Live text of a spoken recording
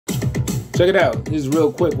Check it out. This is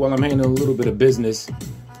real quick while I'm handling a little bit of business.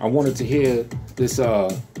 I wanted to hear this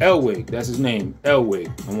Lwig, that's his name, Lwig.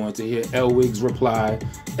 I wanted to hear Lwig's reply,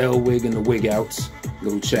 Lwig and the Wig Outs.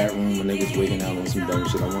 Little chat room when niggas wigging out on some dumb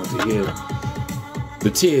shit. I wanted to hear the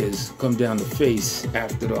tears come down the face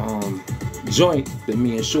after the joint that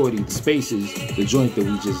me and Shorty, the Spaces, the joint that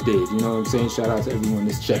we just did. You know what I'm saying? Shout out to everyone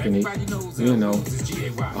that's checking it. You know,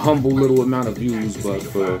 a humble little amount of views, but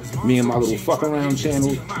for me and my little fuck around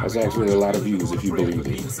channel, that's actually a lot of views if you believe it.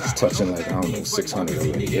 It's touching like, I don't know, 600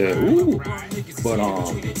 already. Yeah, ooh. But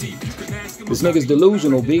this nigga's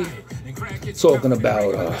delusional, B. Talking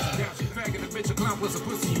about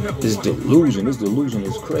this delusion is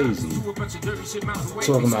crazy.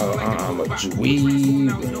 Talking about I'm a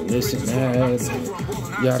dweeb and this and that,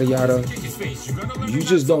 and yada yada. You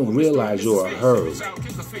just don't realize you're a herb.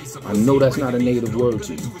 I know that's not a native word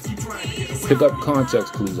to you. Pick up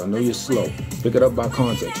context clues. I know you're slow. Pick it up by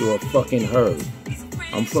context. You're a fucking herb.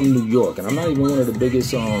 I'm from New York, and I'm not even one of the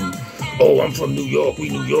biggest oh, I'm from New York, we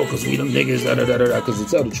New Yorkers, we them niggas, da-da-da-da-da. Because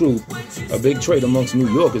to tell the truth, a big trait amongst New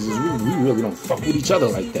Yorkers is we really don't fuck with each other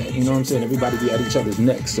like that. You know what I'm saying? Everybody be at each other's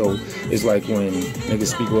necks. So it's like when niggas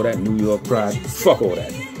speak all that New York pride, fuck all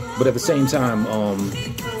that. But at the same time,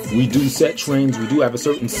 we do set trends. We do have a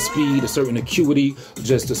certain speed, a certain acuity,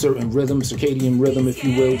 just a certain rhythm, circadian rhythm, if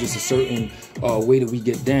you will, just a certain way that we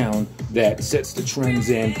get down that sets the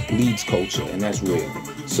trends and leads culture, and that's real.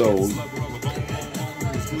 So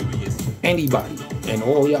anybody and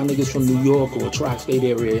all y'all niggas from New York or tri-state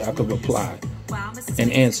area, I could reply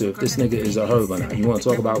and answer if this nigga is a herb or not. You want to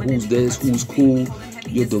talk about who's this, who's cool?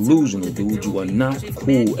 You're delusional, dude. You are not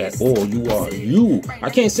cool at all. You are you. I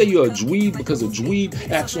can't say you're a dweeb because a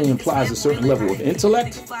dweeb actually implies a certain level of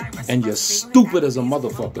intellect, and you're stupid as a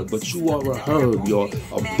motherfucker, but you are a herb. You're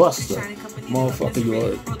a buster. Motherfucker,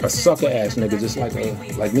 you're a sucker ass nigga. Just like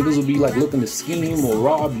niggas will be like looking to scheme or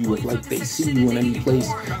rob you if like they see you in any place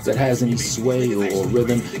that has any sway or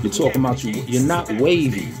rhythm. You're talking about you're not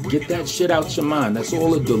wavy. Get that shit out your mind. That's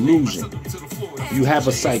all a delusion. You have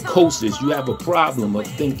a psychosis. You have a problem of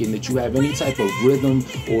thinking that you have any type of rhythm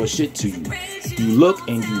or shit to you. You look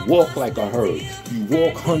and you walk like a herb. You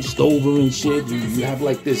walk hunched over and shit. You have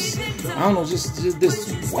like this, I don't know, just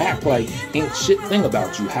this whack like ain't shit thing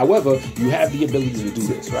about you. However, you have the ability to do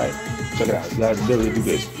this, right? Check it out. You have the ability to do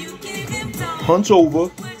this. Hunch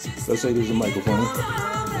over. Let's say there's a microphone.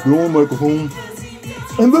 You're on microphone.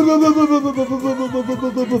 And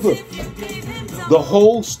the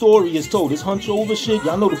whole story is told. This hunch over shit,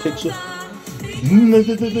 y'all know the picture.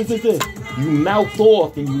 You mouth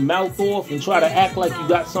off and try to act like you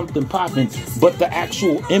got something popping, but the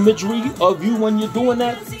actual imagery of you when you're doing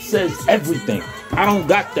that says everything. I don't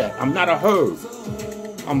got that. I'm not a herb.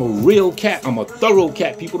 I'm a real cat. I'm a thorough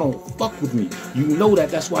cat. People don't fuck with me. You know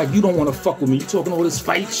that. That's why you don't want to fuck with me. You talking all this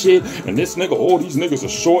fight shit, and this nigga, all these niggas are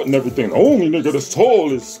short and everything. The only nigga that's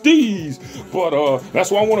tall is Steez. But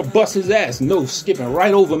that's why I want to bust his ass. No, skipping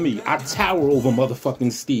right over me. I tower over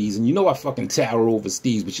motherfucking Steez, and you know I fucking tower over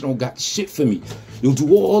Steez, but you don't got shit for me. You'll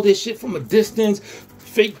do all this shit from a distance.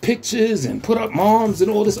 Fake pictures and put up moms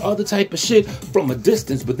and all this other type of shit from a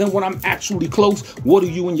distance. But then when I'm actually close, what do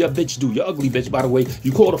you and your bitch do? Your ugly bitch, by the way,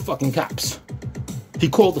 you call the fucking cops. He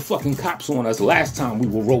called the fucking cops on us last time we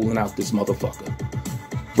were rolling out this motherfucker.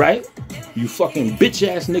 Right? You fucking bitch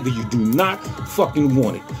ass nigga, you do not fucking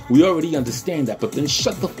want it. We already understand that, but then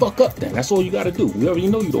shut the fuck up then. That's all you gotta do. We already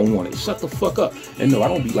know you don't want it. Shut the fuck up. And no, I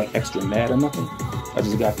don't be like extra mad or nothing. I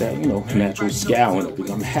just got that, you know, natural scowl in it because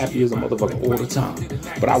I'm happy as a motherfucker all the time.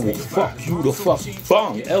 But I will fuck you the fuck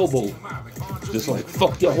bong elbow. Just like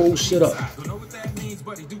fuck your whole shit up.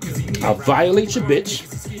 I'll violate your bitch.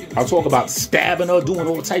 I'll talk about stabbing her, doing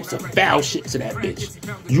all types of foul shit to that bitch.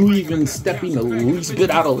 You even stepping the least bit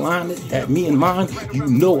out of line at me and mine, you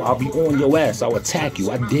know I'll be on your ass. I'll attack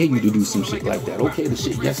you. I dare you to do some shit like that. Okay, the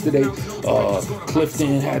shit yesterday,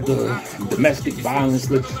 Clifton had the domestic violence.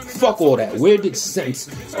 Fuck all that. Where did sense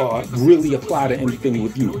really apply to anything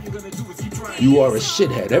with you? You are a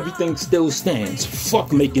shithead. Everything still stands.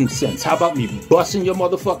 Fuck making sense. How about me busting your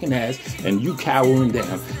motherfucking ass and you cowering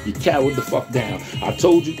down? You cowered the fuck down. I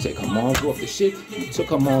told you, take her moms off the shit. You took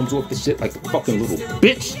her moms off the shit like the fucking little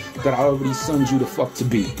bitch that I already sent you the fuck to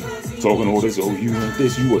be. Talking all this, oh, you want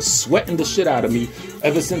this. You were sweating the shit out of me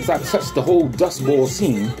ever since I touched the whole Dust Bowl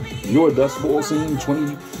scene. Your Dust Bowl scene,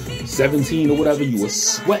 2017 or whatever. You were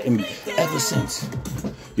sweating me ever since.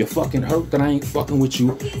 You're fucking hurt that I ain't fucking with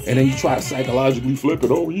you, and then you try to psychologically flip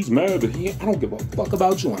it. Oh, he's mad that I don't give a fuck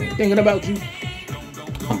about you. I ain't thinking about you.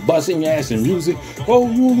 I'm busting your ass in music. Oh,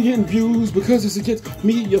 you only getting views because it's against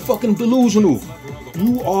me. You're fucking delusional.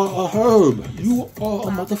 You are a herb. You are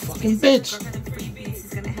a motherfucking bitch.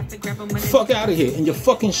 Fuck out of here. And you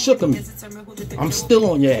fucking shook me. I'm still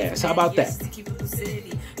on your ass. How about that?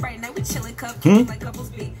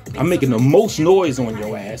 I'm making the most noise on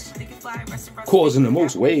your ass. Causing the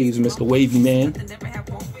most waves, Mr. Wavy Man.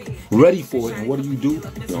 Ready for it. And what do? You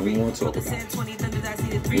don't even want to talk about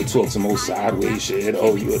it. You talk some old sideways shit.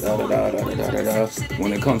 Oh, you da-da-da-da-da-da-da.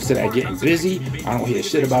 When it comes to that getting busy, I don't hear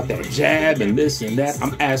shit about that jab and this and that.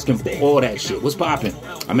 I'm asking for all that shit. What's popping?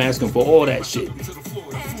 I'm asking for all that shit.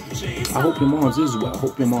 I hope your mom's is well. I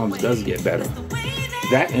hope your mom's does get better.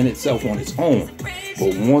 That in itself on its own.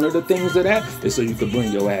 But one of the things of that is so you could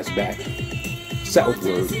bring your ass back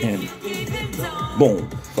southward and boom,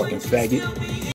 fucking faggot.